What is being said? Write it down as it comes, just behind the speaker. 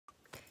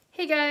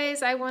Hey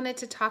guys, I wanted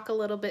to talk a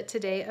little bit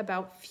today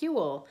about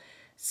fuel.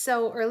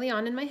 So early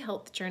on in my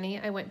health journey,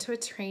 I went to a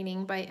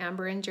training by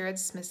Amber and Jared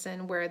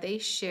Smithson where they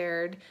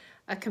shared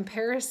a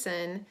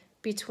comparison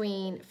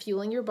between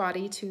fueling your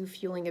body to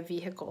fueling a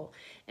vehicle.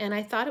 And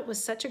I thought it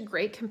was such a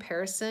great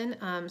comparison,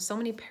 so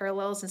many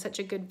parallels and such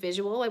a good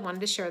visual. I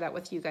wanted to share that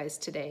with you guys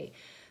today.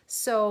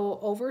 So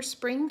over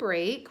spring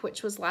break,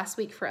 which was last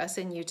week for us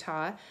in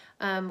Utah,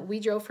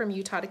 we drove from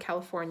Utah to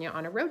California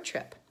on a road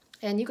trip.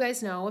 And you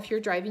guys know if you're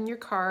driving your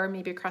car,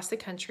 maybe across the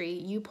country,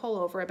 you pull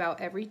over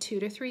about every 2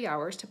 to 3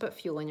 hours to put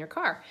fuel in your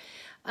car.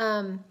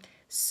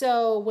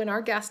 So when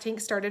our gas tank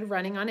started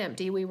running on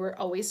empty, we were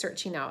always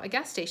searching out a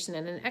gas station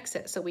and an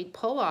exit. So we'd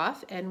pull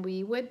off and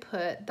we would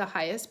put the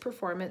highest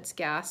performance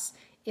gas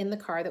in the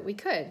car that we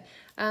could.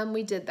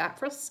 We did that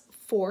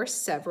for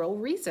several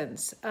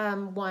reasons.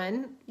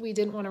 One, we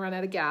didn't want to run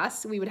out of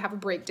gas. We would have a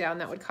breakdown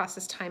that would cost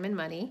us time and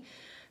money.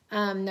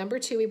 Number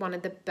two, we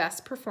wanted the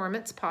best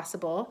performance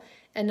possible.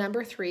 And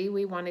number three,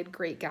 we wanted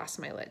great gas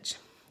mileage.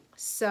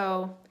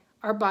 So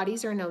our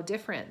bodies are no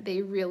different.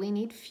 They really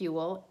need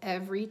fuel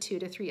every 2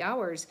 to 3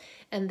 hours.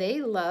 And they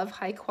love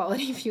high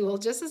quality fuel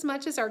just as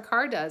much as our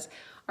car does.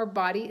 Our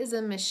body is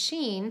a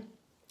machine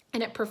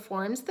and it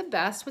performs the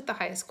best with the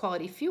highest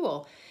quality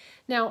fuel.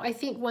 Now, I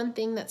think one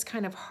thing that's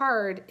kind of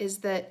hard is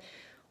that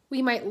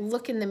we might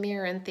look in the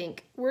mirror and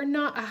think, we're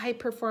not a high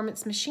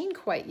performance machine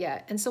quite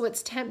yet. And so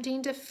it's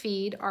tempting to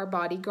feed our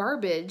body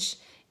garbage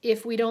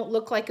if we don't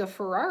look like a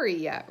Ferrari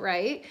yet,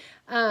 right?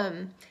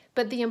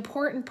 But the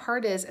important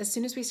part is as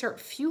soon as we start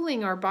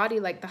fueling our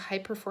body like the high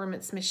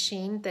performance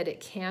machine that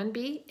it can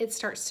be, it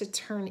starts to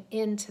turn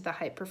into the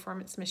high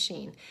performance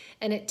machine.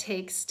 And it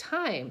takes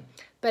time,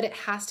 but it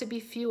has to be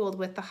fueled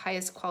with the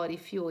highest quality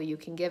fuel you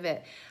can give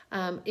it.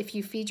 If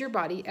you feed your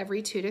body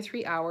every 2 to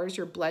 3 hours,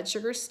 your blood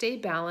sugars stay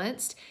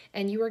balanced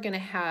and you are gonna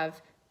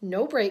have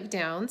no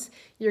breakdowns,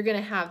 you're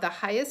gonna have the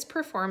highest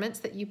performance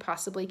that you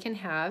possibly can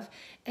have,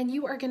 and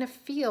you are gonna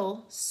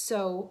feel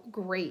so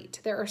great.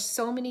 There are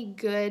so many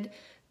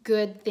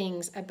good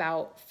things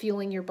about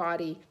fueling your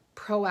body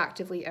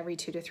proactively every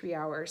 2 to 3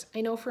 hours.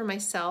 I know for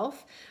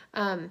myself,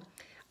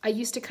 I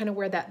used to kind of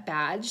wear that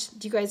badge.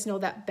 Do you guys know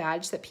that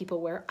badge that people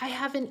wear? I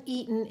haven't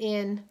eaten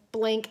in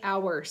blank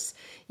hours.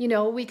 You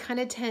know, we kind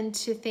of tend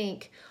to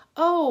think,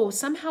 oh,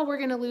 somehow we're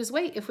going to lose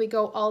weight if we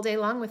go all day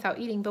long without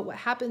eating. But what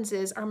happens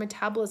is our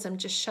metabolism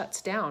just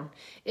shuts down.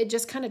 It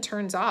just kind of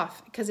turns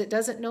off because it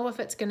doesn't know if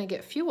it's going to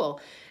get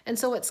fuel. And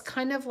so it's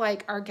kind of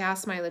like our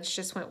gas mileage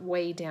just went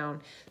way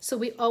down. So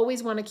we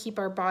always want to keep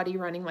our body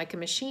running like a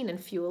machine and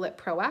fuel it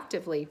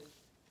proactively.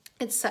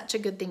 It's such a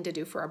good thing to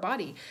do for our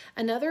body.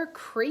 Another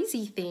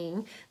crazy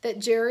thing that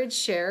Jared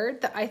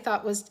shared that I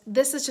thought was,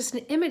 this is just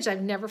an image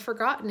I've never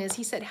forgotten, is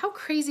he said, how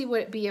crazy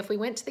would it be if we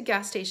went to the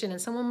gas station and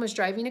someone was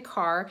driving a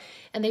car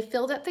and they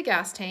filled up the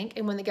gas tank,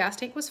 and when the gas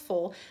tank was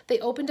full, they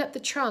opened up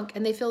the trunk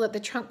and they filled up the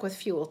trunk with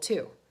fuel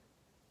too.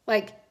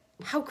 Like,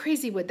 how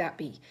crazy would that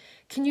be?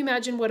 Can you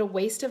imagine what a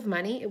waste of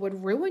money? It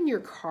would ruin your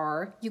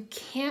car. You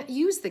can't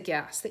use the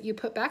gas that you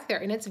put back there,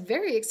 and it's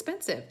very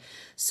expensive.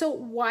 So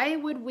why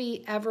would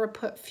we ever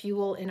put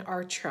fuel in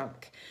our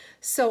trunk?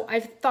 So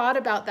I've thought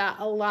about that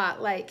a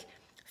lot. Like,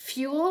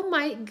 fuel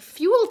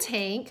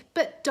tank,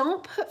 but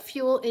don't put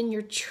fuel in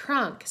your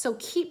trunk. So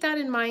keep that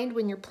in mind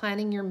when you're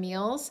planning your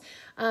meals.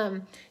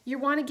 You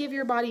want to give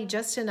your body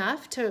just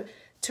enough to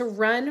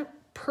run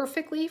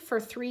perfectly for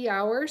 3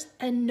 hours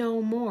and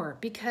no more,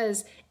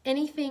 because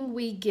anything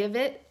we give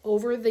it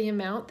over the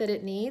amount that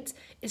it needs,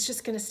 it's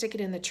just going to stick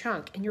it in the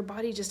trunk, and your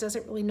body just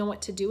doesn't really know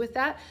what to do with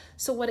that.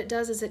 So what it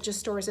does is it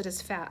just stores it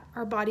as fat.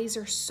 Our bodies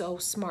are so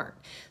smart.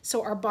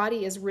 So our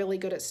body is really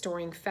good at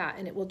storing fat,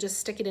 and it will just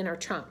stick it in our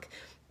trunk,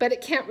 but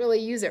it can't really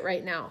use it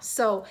right now.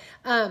 So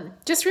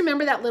just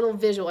remember that little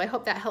visual. I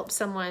hope that helps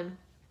someone.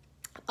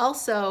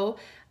 Also,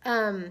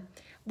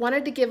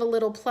 wanted to give a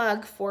little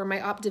plug for my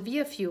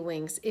Optavia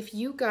fuelings. If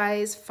you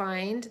guys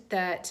find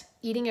that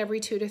eating every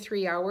 2 to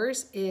 3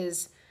 hours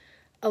is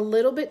a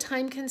little bit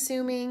time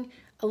consuming,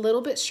 a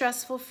little bit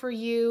stressful for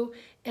you,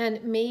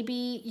 and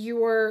maybe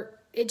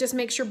it just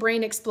makes your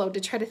brain explode to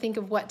try to think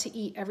of what to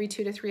eat every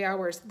 2 to 3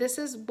 hours. This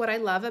is what I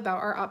love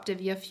about our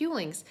Optavia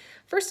fuelings.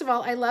 First of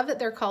all, I love that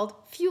they're called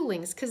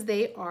fuelings because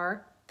they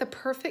are the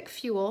perfect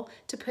fuel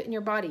to put in your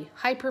body.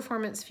 High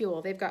performance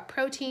fuel. They've got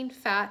protein,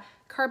 fat,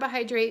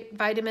 carbohydrate,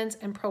 vitamins,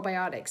 and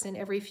probiotics in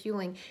every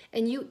fueling.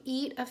 And you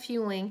eat a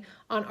fueling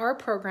on our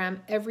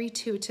program every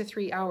 2 to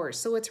 3 hours.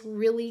 So it's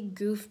really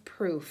goof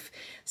proof.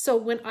 So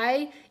when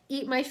I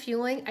eat my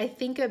fueling, I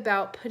think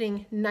about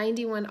putting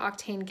 91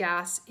 octane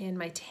gas in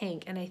my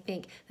tank. And I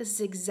think this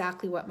is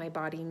exactly what my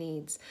body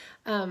needs.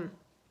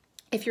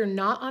 If you're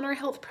not on our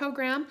health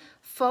program,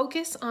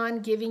 focus on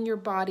giving your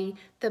body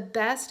the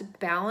best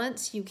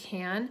balance you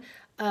can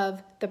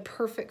of the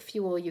perfect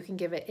fuel you can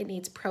give it. It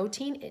needs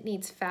protein, it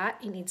needs fat,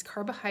 it needs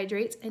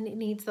carbohydrates, and it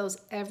needs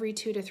those every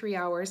 2 to 3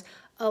 hours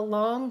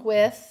along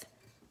with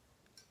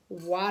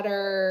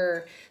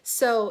water.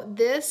 So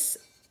this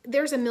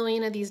there's a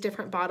million of these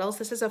different bottles.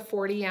 This is a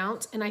 40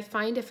 ounce, and I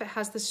find if it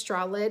has the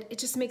straw lid, it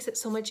just makes it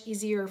so much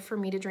easier for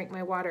me to drink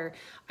my water.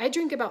 I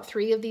drink about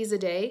 3 of these a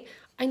day.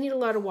 I need a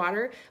lot of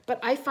water, but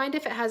I find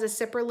if it has a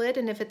zipper lid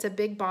and if it's a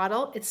big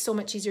bottle, it's so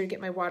much easier to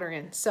get my water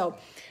in. So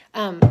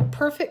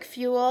perfect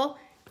fuel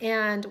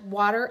and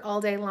water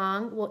all day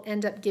long will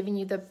end up giving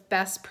you the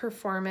best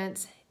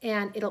performance,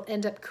 and it'll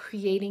end up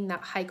creating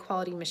that high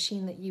quality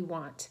machine that you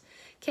want.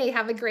 Okay,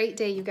 have a great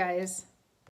day, you guys.